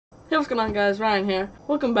Hey, what's going on, guys? Ryan here.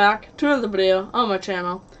 Welcome back to another video on my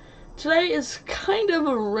channel. Today is kind of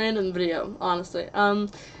a random video, honestly.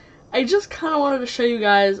 I just kind of wanted to show you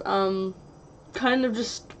guys, kind of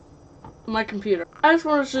just my computer. I just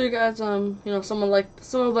wanted to show you guys, some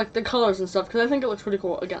of the colors and stuff, because I think it looks pretty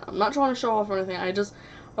cool. Again, I'm not trying to show off or anything. I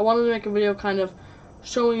wanted to make a video kind of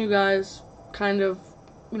showing you guys, kind of,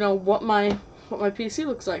 what my PC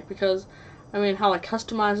looks like, because I mean, how I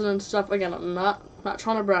customize it and stuff. Again, I'm not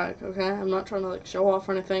trying to brag, okay? I'm not trying to, like, show off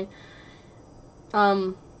or anything.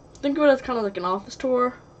 Think of it as kind of like an office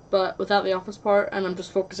tour, but without the office part, and I'm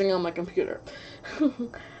just focusing on my computer.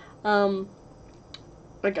 Again, I'm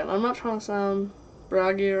not trying to sound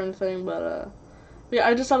braggy or anything, but, yeah,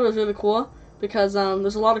 I just thought it was really cool, because,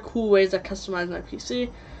 there's a lot of cool ways I customize my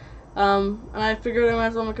PC, and I figured I might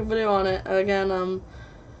as well make a video on it.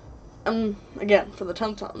 Again, for the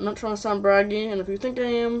 10th time, I'm not trying to sound braggy, and if you think I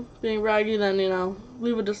am being braggy, then,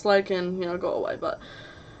 leave a dislike and, go away, but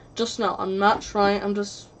just know, I'm not trying, I'm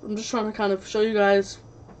just trying to kind of show you guys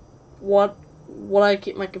what I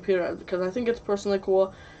keep my computer as, because I think it's personally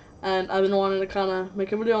cool, and I've been wanting to kind of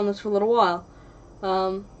make a video on this for a little while.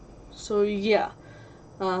 So yeah,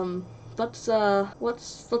 let's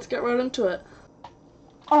get right into it.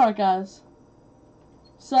 Alright, guys,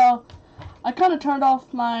 so I kind of turned off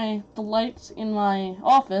the lights in my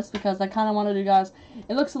office because I kind of wanted you guys,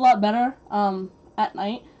 it looks a lot better at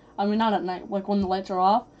night. I mean, not at night, like when the lights are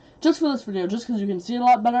off. Just for this video, just because you can see it a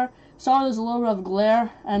lot better. Sorry there's a little bit of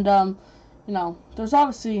glare, and there's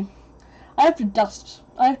obviously, I have to dust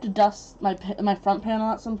my front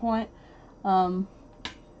panel at some point.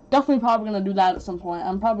 Definitely probably going to do that at some point.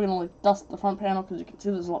 I'm probably going to like dust the front panel because you can see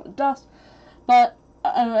there's a lot of dust. But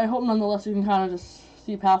I hope nonetheless you can kind of just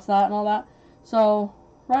see past that and all that. So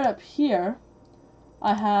right up here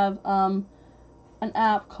I have an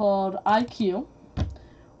app called iCUE,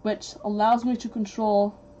 which allows me to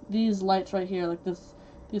control these lights right here, like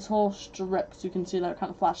these whole strips. You can see that are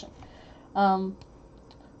kind of flashing.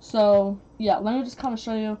 So yeah, let me just kind of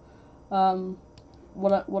show you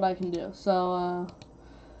what I can do. So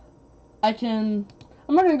I'm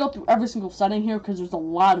not gonna go through every single setting here because there's a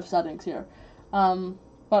lot of settings here.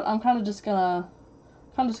 But I'm kind of just gonna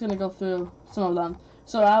go through some of them.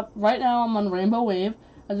 So right now I'm on Rainbow Wave.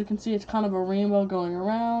 As you can see, it's kind of a rainbow going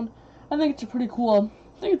around. I think it's a pretty cool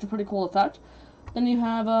effect. Then you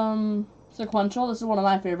have sequential. This is one of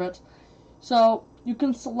my favorites. So you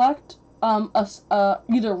can select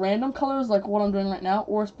either random colors like what I'm doing right now,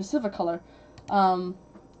 or a specific color.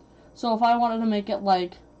 So if I wanted to make it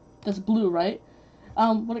like this blue, right?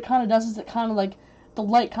 What it kind of does is it kind of like the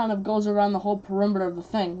light kind of goes around the whole perimeter of the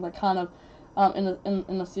thing, like kind of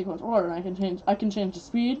in a sequence order. And I can change the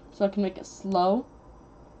speed, so I can make it slow,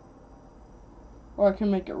 or I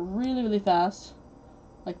can make it really, really fast,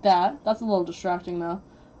 like that. That's a little distracting though.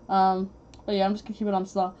 But yeah, I'm just gonna keep it on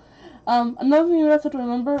slow. Another thing you have to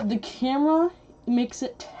remember: the camera makes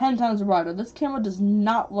it 10 times brighter. This camera does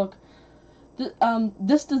not look.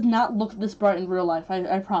 This does not look this bright in real life.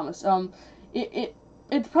 I promise.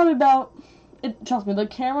 It's probably about. Trust me, the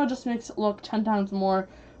camera just makes it look 10 times more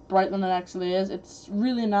bright than it actually is. It's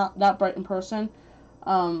really not that bright in person.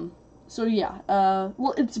 So yeah,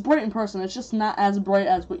 well, it's bright in person. It's just not as bright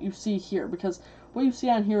as what you see here, because what you see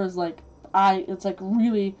on here is like, it's like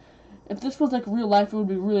really, if this was like real life, it would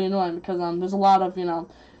be really annoying, because there's a lot of,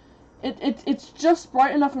 it's just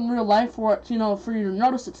bright enough in real life for it, for you to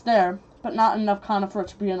notice it's there, but not enough kind of for it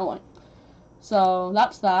to be annoying. So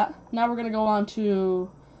that's that. Now we're gonna go on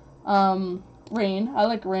to rain. I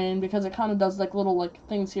like rain because it kind of does like little like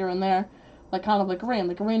things here and there, like kind of like rain,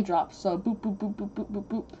 like a raindrop. So boop boop boop boop boop boop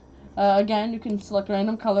boop. Again, you can select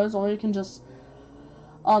random colors, or you can just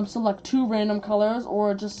select 2 random colors,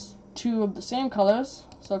 or just 2 of the same colors.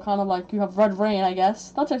 So kind of like you have red rain, I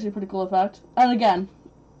guess. That's actually a pretty cool effect. And again,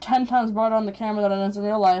 10 times brighter on the camera than it is in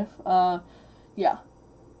real life. Yeah.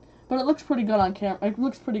 But it looks pretty good on camera. It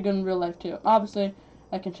looks pretty good in real life too. Obviously,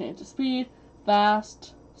 I can change the speed,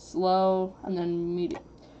 fast, slow, and then medium.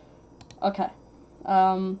 Okay.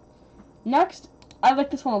 Next, I like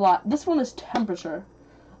this one a lot. This one is temperature.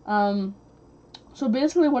 So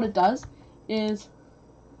basically what it does is,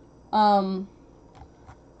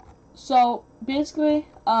 so basically,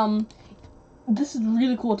 this is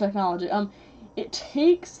really cool technology. It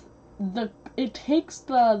takes the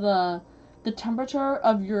temperature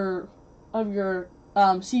of your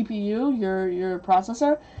CPU, your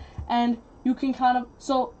processor, and you can kind of,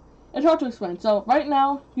 so it's hard to explain. So right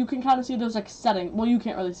now you can kind of see there's like setting. Well, you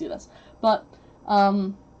can't really see this, but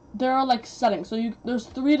there are like settings. So there's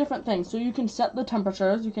 3 different things. So you can set the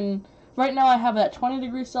temperatures. You can Right now I have it at 20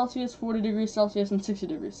 degrees Celsius, 40 degrees Celsius, and 60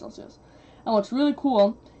 degrees Celsius. And what's really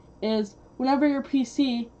cool is whenever your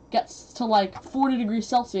PC gets to like 40 degrees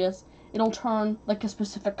Celsius, it'll turn like a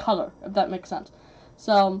specific color, if that makes sense.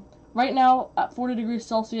 So right now at 40 degrees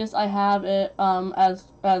Celsius, I have it as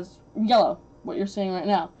yellow, what you're seeing right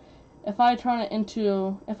now. If I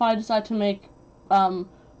decide to make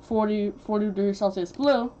 40 degrees Celsius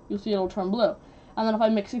blue, you'll see it'll turn blue. And then if I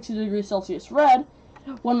make 60 degrees Celsius red,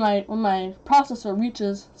 when my processor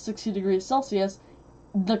reaches 60 degrees Celsius,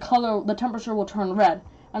 the temperature will turn red.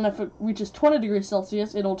 And if it reaches 20 degrees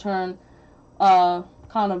Celsius, it'll turn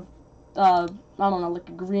kind of I don't know, like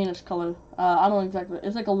a greenish color. I don't know exactly.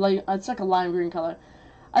 It's like a lime green color.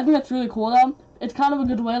 I think that's really cool though. It's kind of a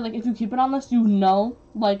good way, like if you keep it on this, you know,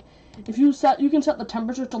 like if you can set the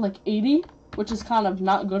temperature to like 80, which is kind of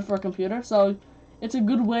not good for a computer. So it's a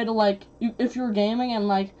good way to like, if you're gaming and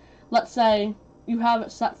like, let's say you have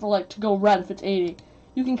it set for like to go red if it's 80,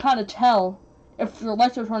 you can kind of tell if your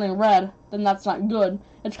lights are turning red, then that's not good.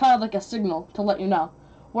 It's kind of like a signal to let you know.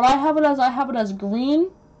 What I have it as green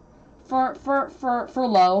for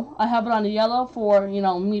low. I have it on yellow for, you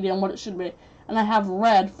know, medium, what it should be. And I have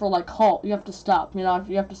red for like halt. You have to stop. You know,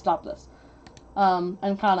 you have to stop this.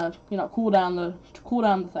 And kind of, you know, cool down the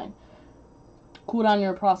thing. Cool down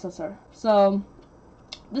your processor. So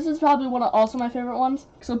this is probably one of also my favorite ones.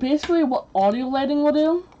 So basically what audio lighting will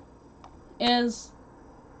do is,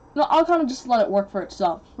 no, I'll kind of just let it work for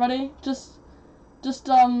itself. Ready? Just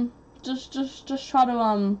try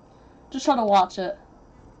to watch it.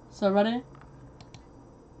 So ready?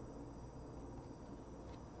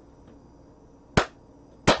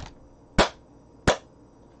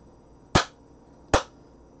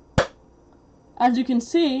 As you can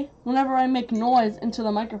see, whenever I make noise into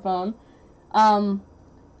the microphone, the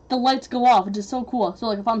lights go off, which is so cool. So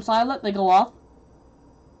like if I'm silent, they go off.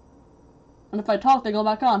 And if I talk, they go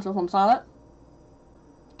back on. So if I'm silent,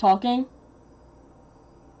 talking,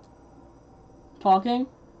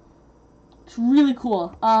 it's really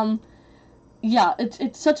cool. Yeah,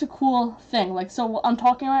 it's such a cool thing. Like, so I'm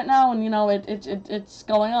talking right now, and you know it's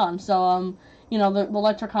going on. So you know the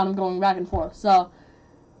lights are kind of going back and forth. So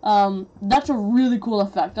that's a really cool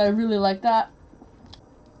effect. I really like that.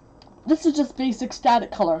 This is just basic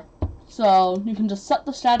static color. So you can just set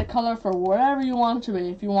the static color for whatever you want it to be.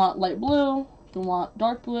 If you want light blue, if you want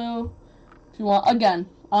dark blue, if you want, again,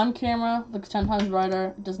 on camera, looks 10 times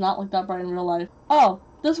brighter. It does not look that bright in real life. Oh,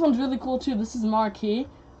 this one's really cool too. This is marquee.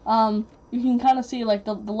 You can kind of see like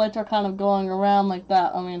the lights are kind of going around like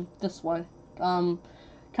that. I mean, this way.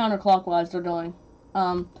 Counterclockwise they're going.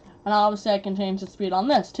 And obviously I can change the speed on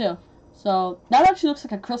this too. So that actually looks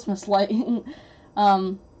like a Christmas light.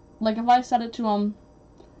 Like if I set it to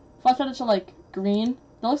like green,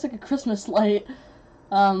 that looks like a Christmas light.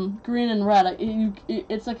 Green and red.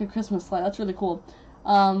 It's like a Christmas light. That's really cool.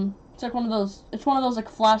 It's like one of those like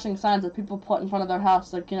flashing signs that people put in front of their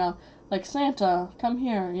house, like, you know, like Santa, come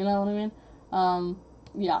here, you know what I mean?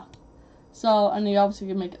 Yeah. So, and you obviously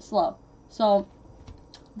can make it slow. So,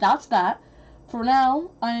 that's that. For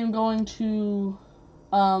now, I am going to,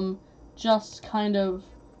 just kind of,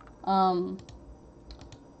 I'm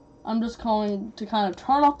just going to kind of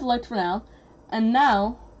turn off the lights for now, and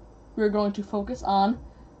now we're going to focus on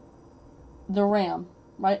the RAM,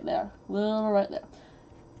 right there, little right there.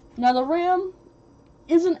 Now the RAM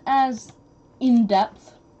isn't as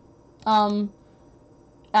in-depth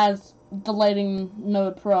as the Lighting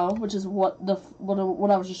Node Pro, which is what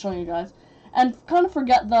I was just showing you guys. And kind of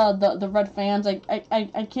forget the red fans.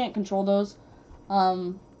 I can't control those.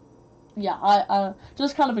 Yeah, I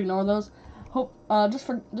just kind of ignore those.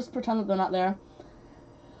 Just pretend that they're not there.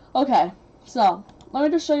 Okay, so let me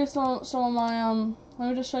just show you some of my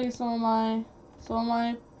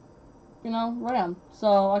you know, RAM.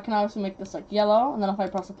 So I can obviously make this like yellow, and then if I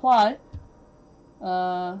press apply,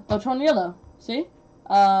 they'll turn yellow. See?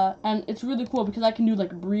 And it's really cool because I can do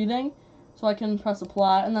like breathing. So I can press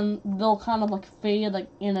apply, and then they'll kind of like fade like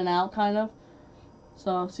in and out, kind of.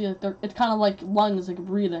 So see, like it's kind of like lungs, like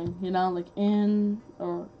breathing, you know, like in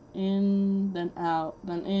or in, then out,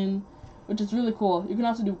 then in, which is really cool. You can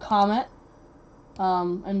also do comment,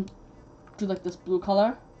 and do like this blue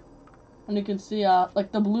color, and you can see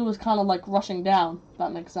like the blue is kind of like rushing down. If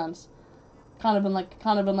that makes sense. Kind of in like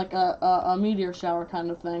a meteor shower kind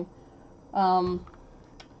of thing.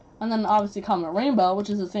 And then obviously comment rainbow,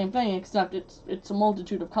 which is the same thing, except it's a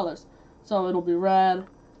multitude of colors. So it'll be red,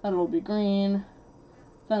 then it'll be green,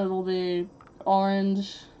 then it'll be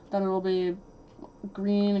orange, then it'll be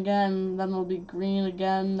green again, then it'll be green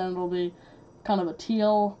again, then it'll be kind of a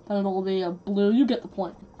teal, then it'll be a blue. You get the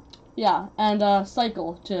point. Yeah, and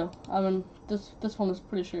cycle too. I mean, this one is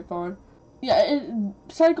pretty straightforward. Yeah,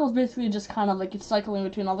 cycle is basically just kind of like it's cycling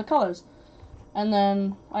between all the colors. And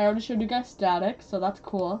then I already showed you guys static, so that's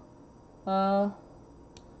cool.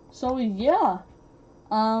 So yeah,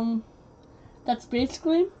 um, that's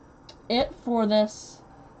basically it for this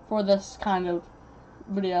kind of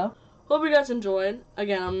video. Hope you guys enjoyed.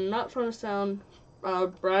 Again, I'm not trying to sound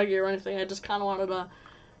braggy or anything. I just kind of wanted to,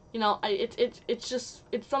 it's just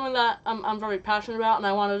it's something that I'm very passionate about, and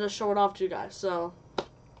I wanted to show it off to you guys. So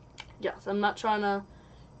yes, I'm not trying to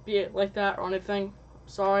be like that or anything.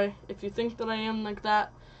 Sorry if you think that I am like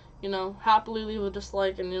that. Happily leave a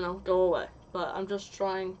dislike and go away. But I'm just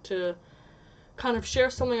trying to kind of share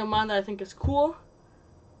something of mine that I think is cool.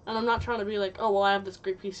 And I'm not trying to be like, oh, well, I have this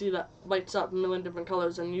great PC that lights up a million different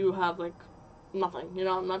colors and you have, like, nothing.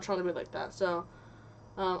 I'm not trying to be like that. So,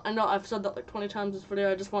 I know I've said that like 20 times this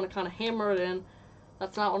video. I just want to kind of hammer it in.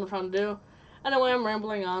 That's not what I'm trying to do. Anyway, I'm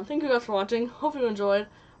rambling on. Thank you guys for watching. Hope you enjoyed.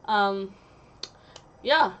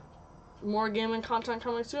 Yeah. More gaming content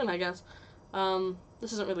coming soon, I guess.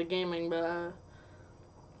 This isn't really gaming, but,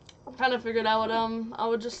 I kind of figured out I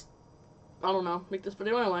would just, I don't know, make this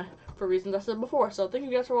video anyway, for reasons I said before. So thank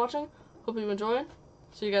you guys for watching. Hope you enjoyed.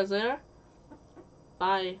 See you guys later.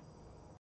 Bye.